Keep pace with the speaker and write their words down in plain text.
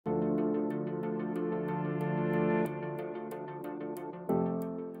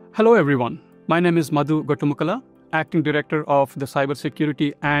Hello everyone, my name is Madhu Gottumukala, Acting Director of the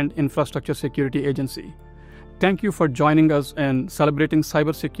Cybersecurity and Infrastructure Security Agency. Thank you for joining us in celebrating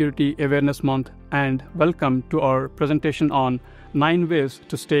Cybersecurity Awareness Month, and welcome to our presentation on 9 ways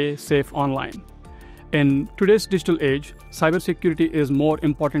to stay safe online. In today's digital age, cybersecurity is more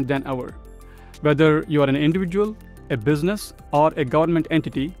important than ever. Whether you are an individual, a business, or a government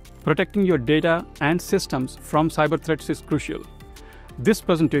entity, protecting your data and systems from cyber threats is crucial. This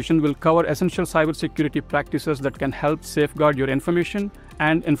presentation will cover essential cybersecurity practices that can help safeguard your information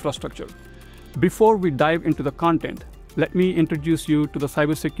and infrastructure. Before we dive into the content, let me introduce you to the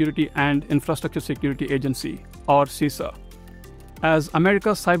Cybersecurity and Infrastructure Security Agency, or CISA. As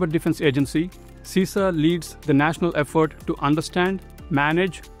America's cyber defense agency, CISA leads the national effort to understand,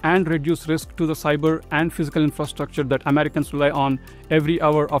 manage, and reduce risk to the cyber and physical infrastructure that Americans rely on every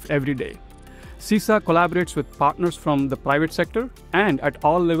hour of every day. CISA collaborates with partners from the private sector and at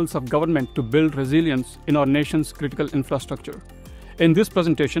all levels of government to build resilience in our nation's critical infrastructure. In this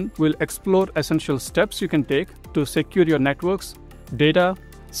presentation, we'll explore essential steps you can take to secure your networks, data,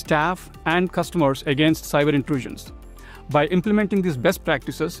 staff, and customers against cyber intrusions. By implementing these best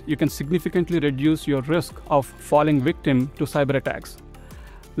practices, you can significantly reduce your risk of falling victim to cyber attacks.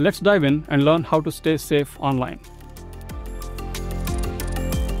 Let's dive in and learn how to stay safe online.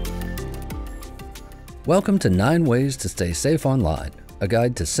 Welcome to 9 Ways to Stay Safe Online, a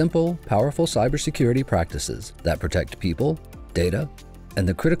guide to simple, powerful cybersecurity practices that protect people, data, and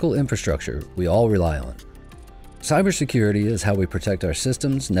the critical infrastructure we all rely on. Cybersecurity is how we protect our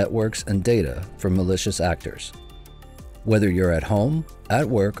systems, networks, and data from malicious actors. Whether you're at home, at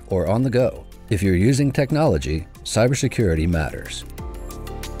work, or on the go, if you're using technology, cybersecurity matters.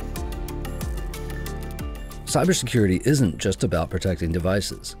 Cybersecurity isn't just about protecting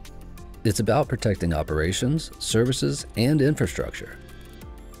devices. It's about protecting operations, services, and infrastructure.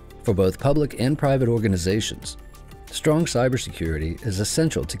 For both public and private organizations, strong cybersecurity is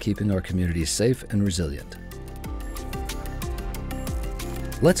essential to keeping our communities safe and resilient.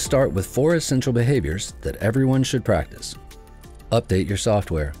 Let's start with 4 essential behaviors that everyone should practice. Update your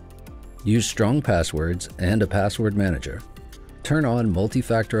software. Use strong passwords and a password manager. Turn on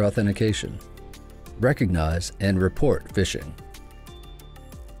multi-factor authentication. Recognize and report phishing.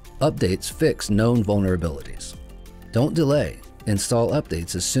 Updates fix known vulnerabilities. Don't delay. Install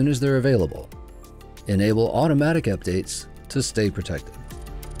updates as soon as they're available. Enable automatic updates to stay protected.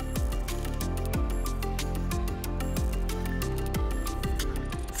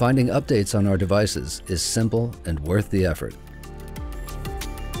 Finding updates on our devices is simple and worth the effort.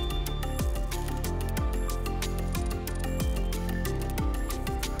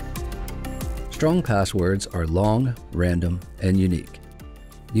 Strong passwords are long, random, and unique.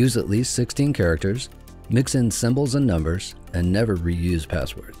 Use at least 16 characters, mix in symbols and numbers, and never reuse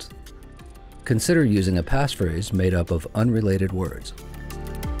passwords. Consider using a passphrase made up of unrelated words.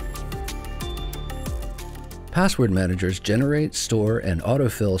 Password managers generate, store, and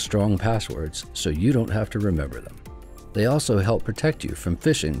autofill strong passwords so you don't have to remember them. They also help protect you from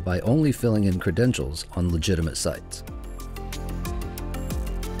phishing by only filling in credentials on legitimate sites.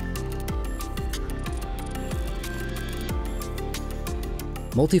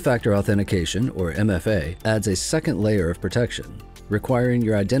 Multi-factor authentication, or MFA, adds a second layer of protection, requiring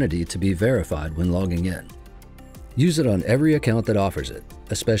your identity to be verified when logging in. Use it on every account that offers it,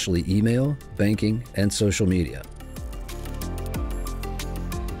 especially email, banking, and social media.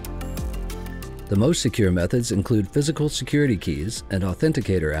 The most secure methods include physical security keys and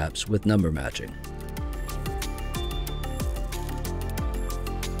authenticator apps with number matching.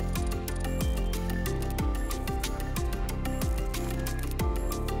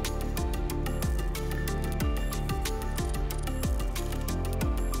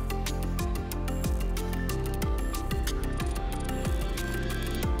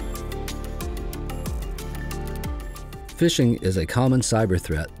 Phishing is a common cyber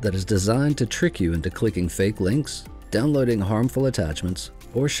threat that is designed to trick you into clicking fake links, downloading harmful attachments,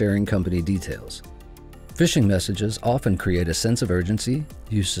 or sharing company details. Phishing messages often create a sense of urgency,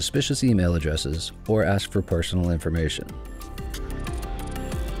 use suspicious email addresses, or ask for personal information.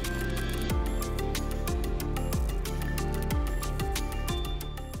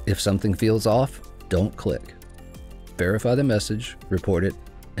 If something feels off, don't click. Verify the message, report it,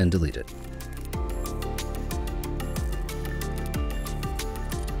 and delete it.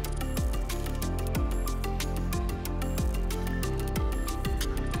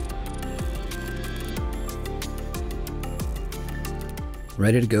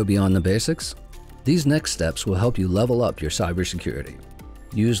 Ready to go beyond the basics? These next steps will help you level up your cybersecurity.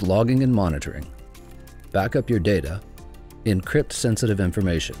 Use logging and monitoring. Back up your data. Encrypt sensitive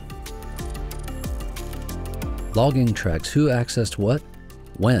information. Logging tracks who accessed what,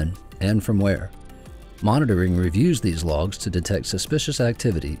 when, and from where. Monitoring reviews these logs to detect suspicious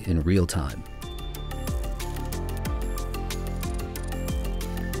activity in real time.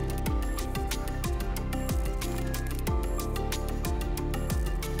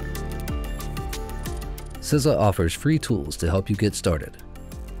 CISA offers free tools to help you get started.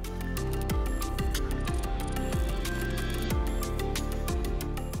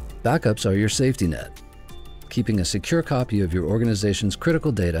 Backups are your safety net, keeping a secure copy of your organization's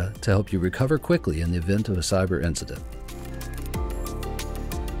critical data to help you recover quickly in the event of a cyber incident.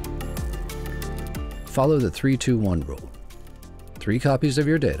 Follow the 3-2-1 rule. 3 copies of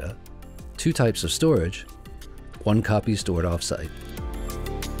your data, 2 types of storage, 1 copy stored off-site.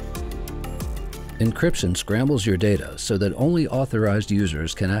 Encryption scrambles your data so that only authorized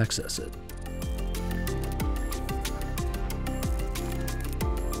users can access it.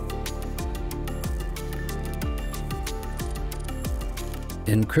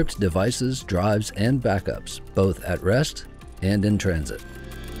 Encrypt devices, drives, and backups, both at rest and in transit.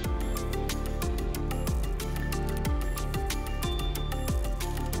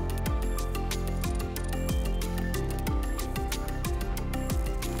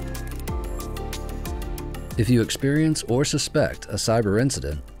 If you experience or suspect a cyber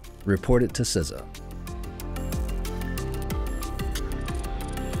incident, report it to CISA.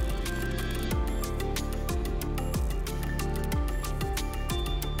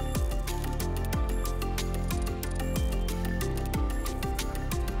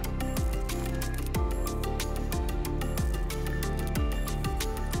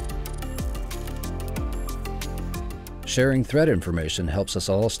 Sharing threat information helps us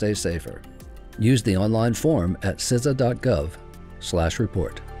all stay safer. Use the online form at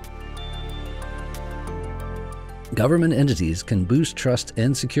cisa.gov/report. Government entities can boost trust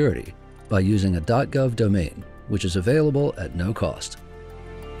and security by using a .gov domain, which is available at no cost.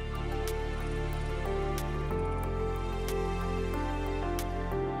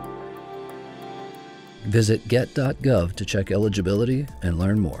 Visit get.gov to check eligibility and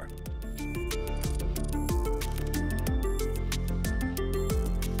learn more.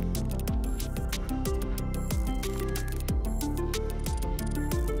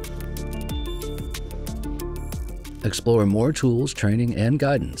 Explore more tools, training, and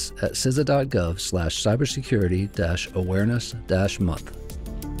guidance at cisa.gov/cybersecurity-awareness-month.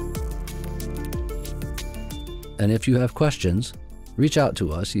 And if you have questions, reach out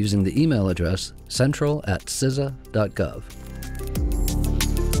to us using the email address central@cisa.gov.